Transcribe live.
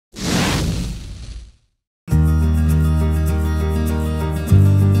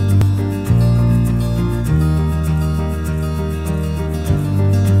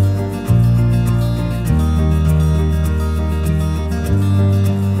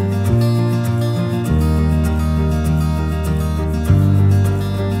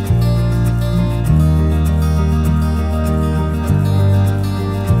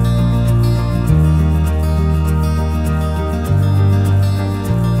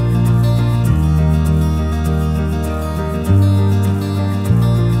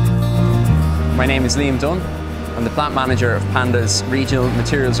name is Liam Dunn. I'm the plant manager of Panda's Regional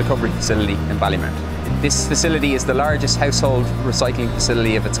Materials Recovery Facility in Ballymount. This facility is the largest household recycling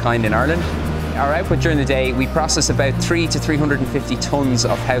facility of its kind in Ireland. Our output during the day, we process about 300 to 350 tonnes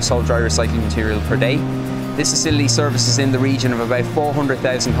of household dry recycling material per day. This facility services in the region of about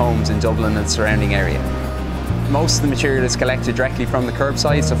 400,000 homes in Dublin and the surrounding area. Most of the material is collected directly from the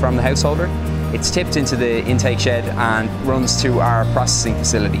curbside, so from the householder. It's tipped into the intake shed and runs to our processing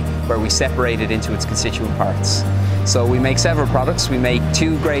facility where we separate it into its constituent parts. So we make several products. We make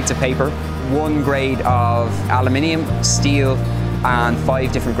 2 grades of paper, 1 grade of aluminium, steel and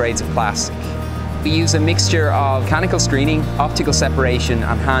 5 different grades of plastic. We use a mixture of mechanical screening, optical separation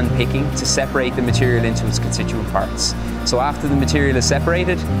and hand picking to separate the material into its constituent parts. So after the material is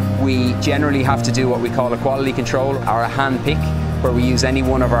separated, we generally have to do what we call a quality control or a hand pick, where we use any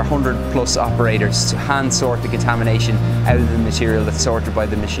one of our 100+ operators to hand sort the contamination out of the material that's sorted by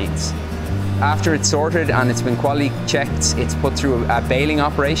the machines. After it's sorted and it's been quality checked, it's put through a baling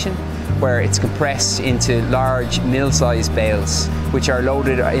operation where it's compressed into large mill-sized bales, which are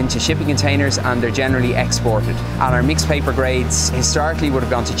loaded into shipping containers and they're generally exported. And our mixed paper grades historically would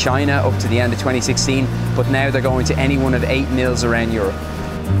have gone to China up to the end of 2016, but now they're going to any one of 8 mills around Europe.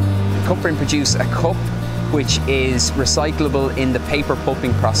 CupPrint produce a cup which is recyclable in the paper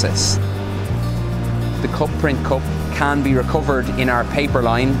pulping process. The CupPrint cup can be recovered in our paper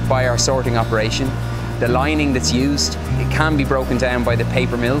line by our sorting operation. The lining that's used, it can be broken down by the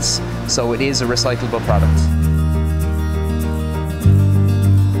paper mills, so it is a recyclable product.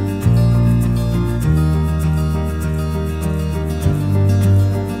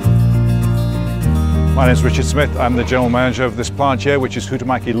 My name is Richard Smith. I'm the general manager of this plant here, which is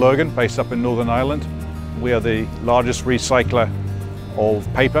Huhtamäki Lurgan, based up in Northern Ireland. We are the largest recycler of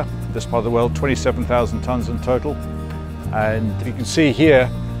paper in this part of the world, 27,000 tonnes in total. And you can see here,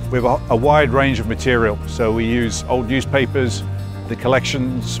 we have a wide range of material. So we use old newspapers, the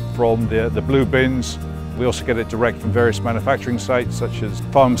collections from the blue bins. We also get it direct from various manufacturing sites, such as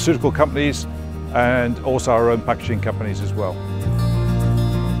pharmaceutical companies, and also our own packaging companies as well.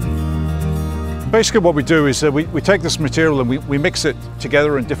 Basically what we do is we take this material and we mix it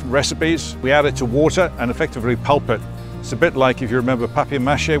together in different recipes. We add it to water and effectively pulp it. It's a bit like if you remember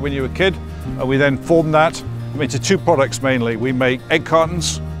papier-mâché when you were a kid. And we then form that into 2 products mainly. We make egg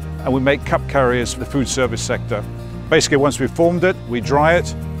cartons and we make cup carriers for the food service sector. Basically once we've formed it, we dry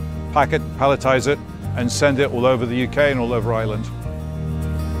it, pack it, palletize it and send it all over the UK and all over Ireland.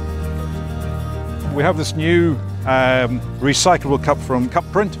 We have this new recyclable cup from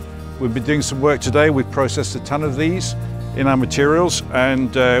CupPrint. We've been doing some work today. We've processed a ton of these in our materials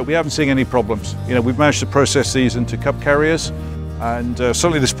and we haven't seen any problems. We've managed to process these into cup carriers and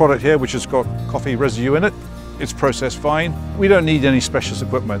certainly this product here, which has got coffee residue in it, it's processed fine. We don't need any specialist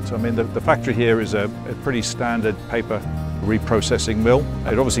equipment. I mean, the factory here is a pretty standard paper reprocessing mill.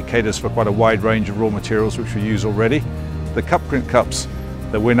 It obviously caters for quite a wide range of raw materials which we use already. The CupPrint cups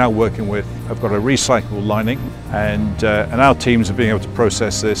that we're now working with have got a recyclable lining and our teams are being able to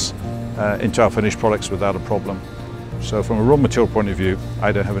process this into our finished products without a problem. So from a raw material point of view,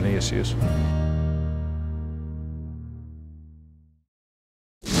 I don't have any issues.